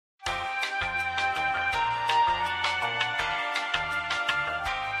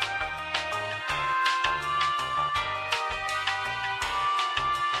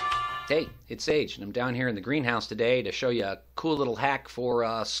Hey, it's Sage, and I'm down here in the greenhouse today to show you a cool little hack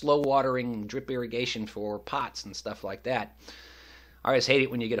for slow watering drip irrigation for pots and stuff like that. I always hate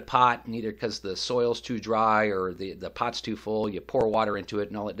it when you get a pot, and either because the soil's too dry or the pot's too full, you pour water into it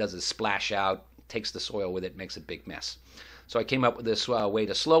and all it does is splash out, takes the soil with it, makes a big mess. So I came up with this way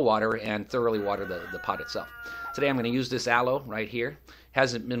to slow water and thoroughly water the pot itself. Today I'm going to use this aloe right here.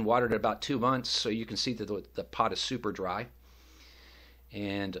 Hasn't been watered in about 2 months, so you can see that the pot is super dry.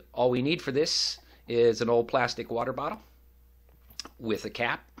 And all we need for this is an old plastic water bottle with a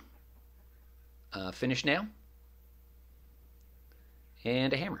cap, a finish nail,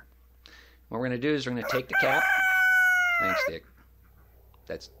 and a hammer. What we're going to do is we're going to take the cap. Thanks, Dick.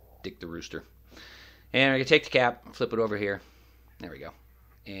 That's Dick the rooster. And we're going to take the cap, flip it over here. There we go.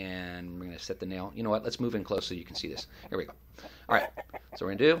 And we're going to set the nail. You know what? Let's move in close so you can see this. Here we go. All right. So what we're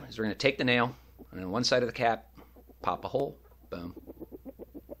going to do is we're going to take the nail, and on one side of the cap, pop a hole. Boom.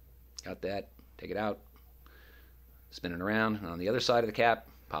 Got that. Take it out. Spin it around. And on the other side of the cap,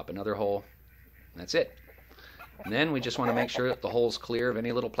 pop another hole. And that's it. And then we just want to make sure that the hole's clear of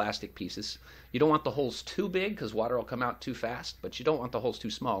any little plastic pieces. You don't want the holes too big because water will come out too fast, but you don't want the holes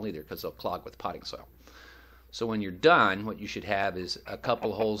too small either because they'll clog with potting soil. So when you're done, what you should have is a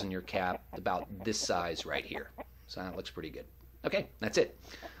couple holes in your cap about this size right here. So that looks pretty good. Okay, that's it.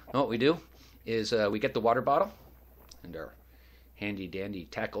 And what we do is we get the water bottle and our handy dandy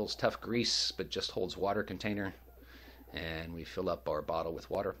tackles tough grease but just holds water container, and we fill up our bottle with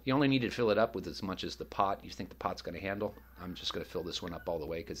water. You only need to fill it up with as much as the pot you think the pot's going to handle. I'm just going to fill this one up all the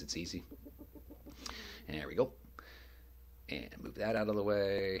way because it's easy. And there we go. And move that out of the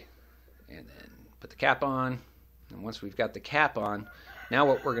way, and then put the cap on. And once we've got the cap on, now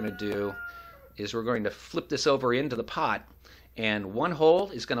what we're going to do is we're going to flip this over into the pot, and one hole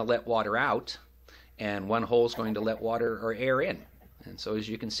is going to let water out and one hole is going to let water or air in. And so as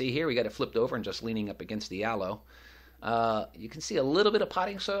you can see here, we got it flipped over and just leaning up against the aloe. You can see a little bit of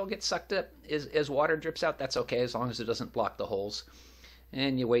potting soil get sucked up as water drips out. That's okay as long as it doesn't block the holes.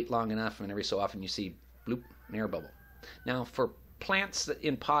 And you wait long enough, and every so often you see bloop, an air bubble. Now for plants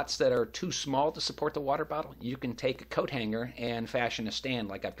in pots that are too small to support the water bottle, you can take a coat hanger and fashion a stand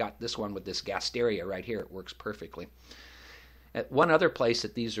like I've got this one with this gasteria right here. It works perfectly. One other place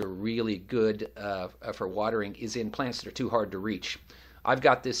that these are really good for watering is in plants that are too hard to reach. I've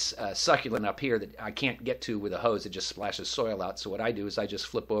got this succulent up here that I can't get to with a hose. It just splashes soil out. So what I do is I just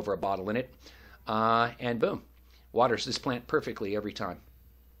flip over a bottle in it, and boom, waters this plant perfectly every time.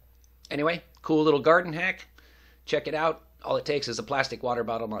 Anyway, cool little garden hack. Check it out. All it takes is a plastic water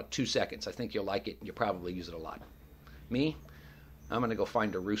bottle, about 2 seconds. I think you'll like it, and you'll probably use it a lot. Me, I'm going to go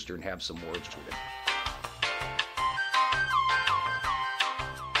find a rooster and have some words with him.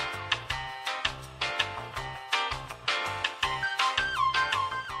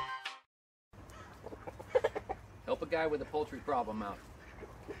 Help a guy with a poultry problem out.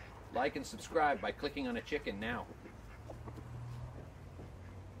 Like and subscribe by clicking on a chicken now.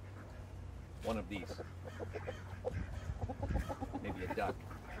 One of these. Maybe a duck.